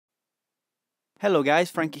Hello guys,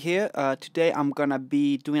 Frankie here. Today I'm gonna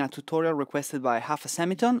be doing a tutorial requested by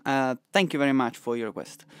HALFASEMITONE. Thank you very much for your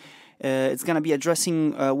request. It's gonna be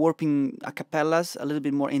addressing warping acapellas a little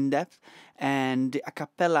bit more in depth, and the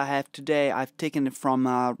acapella I have today I've taken it from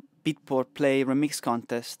a Beatport Play remix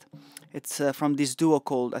contest. It's from this duo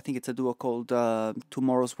called, I think it's a duo called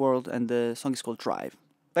Tomorrow's World, and the song is called Drive.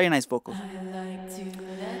 Very nice vocals.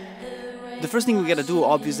 The first thing we gotta do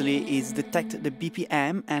obviously is detect the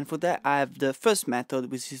BPM, and for that I have the first method,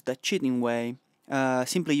 which is the cheating way.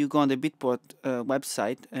 Simply you go on the Beatport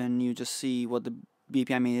website and you just see what the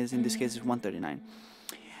BPM is. In this case it's 139.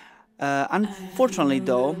 Unfortunately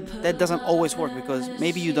though, that doesn't always work because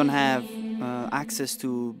maybe you don't have access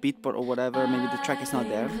to Beatport or whatever, maybe the track is not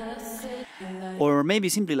there. Or maybe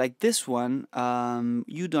simply like this one,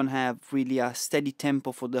 you don't have really a steady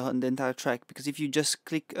tempo for the entire track, because if you just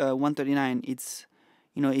click 139, it's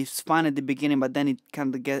fine at the beginning, but then it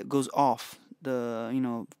kind of goes off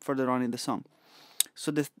further on in the song. So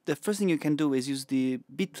the first thing you can do is use the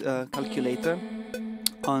beat calculator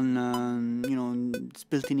on it's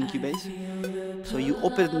built in Cubase. So you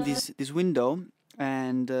open this window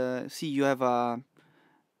and see you have a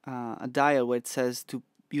dial where it says to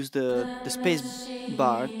use the space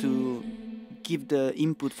bar to give the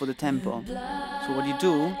input for the tempo. So what you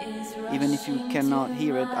do, even if you cannot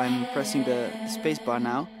hear it, I'm pressing the space bar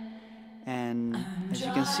now, and as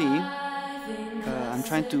you can see, I'm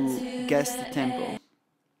trying to guess the tempo,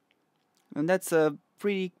 and that's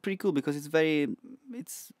pretty cool because it's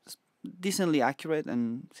decently accurate.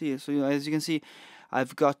 And see, so as you can see,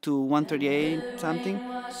 I've got to 138 something.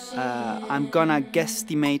 I'm gonna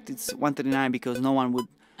guesstimate it's 139 because no one would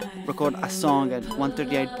record a song at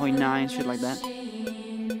 138.9, shit like that.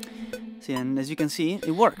 See, and as you can see, it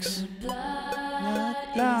works. La,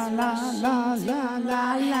 la, la, la,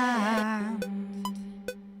 la, la.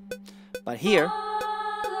 But here,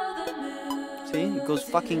 see, it goes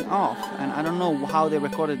fucking off, and I don't know how they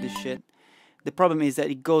recorded this shit. The problem is that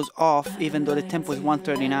it goes off even though the tempo is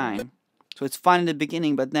 139. So it's fine in the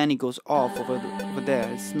beginning, but then it goes off over there.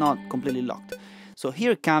 It's not completely locked. So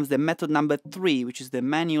here comes the method number 3, which is the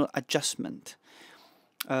manual adjustment.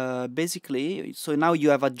 Basically, so now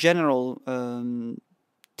you have a general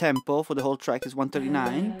tempo for the whole track is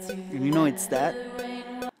 139, and you know it's that.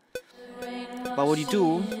 But what you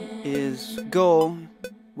do is go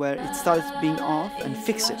where it starts being off and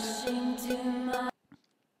fix it.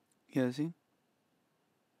 Yeah, see?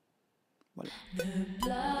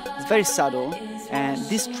 It's very subtle, and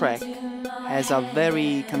this track has a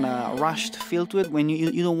very kind of rushed feel to it. When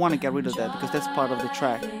you don't want to get rid of that because that's part of the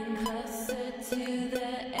track.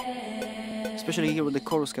 Especially here where the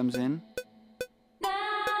chorus comes in.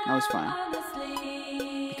 Now it's fine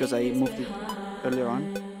because I moved it earlier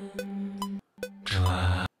on.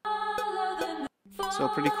 So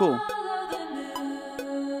pretty cool.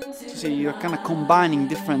 So see, you're kind of combining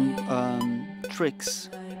different tricks.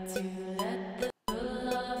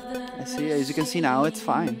 I see, as you can see now, it's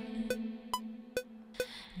fine.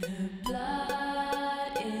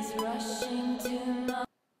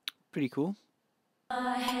 Pretty cool.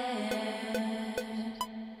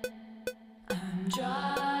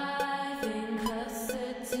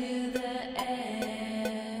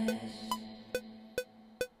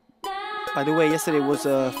 By the way, yesterday was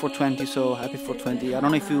 420, so happy 420. I don't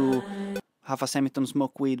know if you have a semitone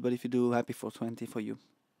smoke weed, but if you do, happy 420 for you.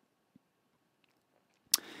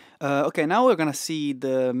 Okay, now we're gonna see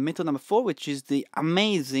the method number 4, which is the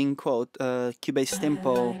amazing quote Cubase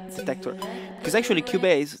tempo detector. Because actually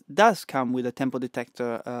Cubase does come with a tempo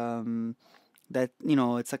detector that,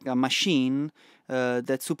 it's like a machine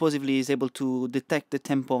that supposedly is able to detect the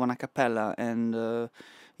tempo of an acapella, and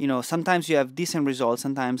sometimes you have decent results,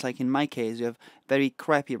 sometimes, like in my case, you have very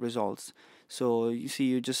crappy results. So you see,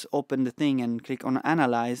 you just open the thing and click on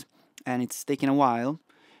analyze, and it's taking a while,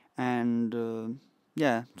 and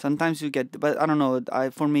yeah, sometimes you get, but I don't know,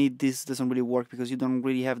 for me this doesn't really work because you don't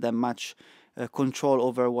really have that much control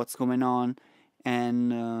over what's going on,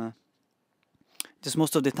 and just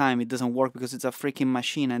most of the time it doesn't work because it's a freaking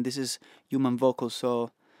machine, and this is human vocals,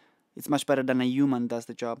 so it's much better than a human does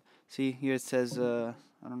the job. See, here it says, I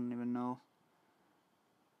don't even know.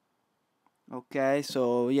 Okay,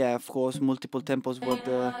 so yeah, of course, multiple tempos were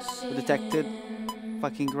detected.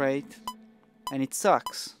 Fucking great. And it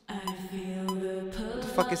sucks. What the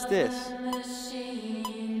fuck is this?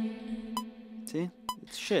 See?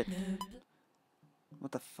 It's shit.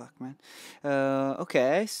 What the fuck, man?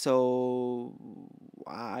 Okay, so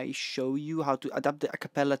I show you how to adapt the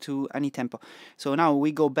acapella to any tempo. So now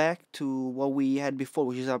we go back to what we had before,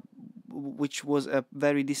 which was a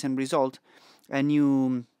very decent result, and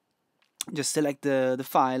you just select the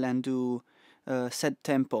file and do set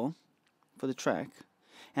tempo for the track.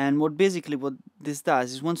 And what this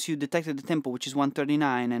does is, once you detected the tempo, which is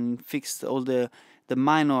 139, and fixed all the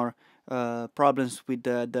minor problems with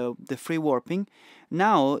the free warping,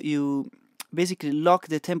 now you basically lock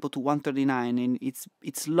the tempo to 139, and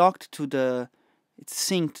it's locked to it's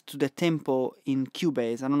synced to the tempo in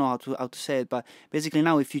Cubase. I don't know how to say it, but basically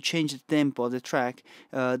now if you change the tempo of the track,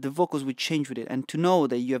 the vocals will change with it. And to know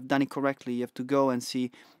that you have done it correctly, you have to go and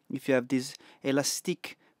see if you have this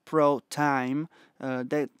Elastic Pro time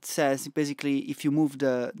that says basically if you move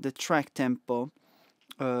the track tempo,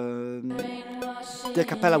 the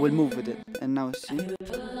Acappella will move with it. And now see,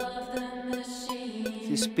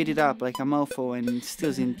 you speed it up like a mofo and it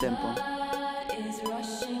still's in tempo.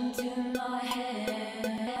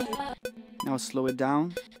 Now slow it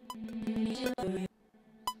down.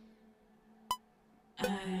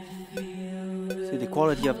 See, the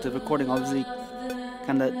quality of the recording obviously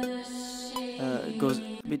kinda goes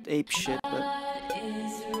a bit ape shit, but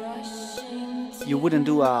you wouldn't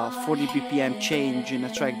do a 40 BPM change in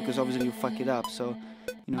a track because obviously you fuck it up. So,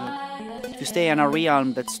 you know, if you stay on a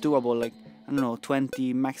realm that's doable, like, I don't know,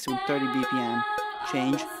 20, maximum 30 BPM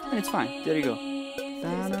change, then it's fine. There you go.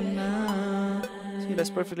 See, that's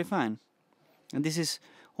perfectly fine. And this is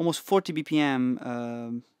almost 40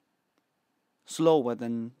 BPM slower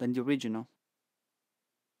than the original.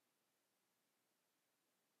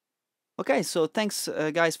 Okay, so thanks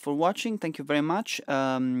guys for watching. Thank you very much.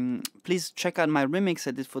 Please check out my remix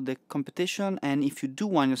I did for the competition, and if you do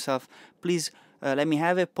one yourself, please let me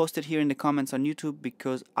have it. Post it here in the comments on YouTube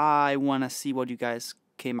because I want to see what you guys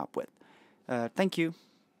came up with. Thank you.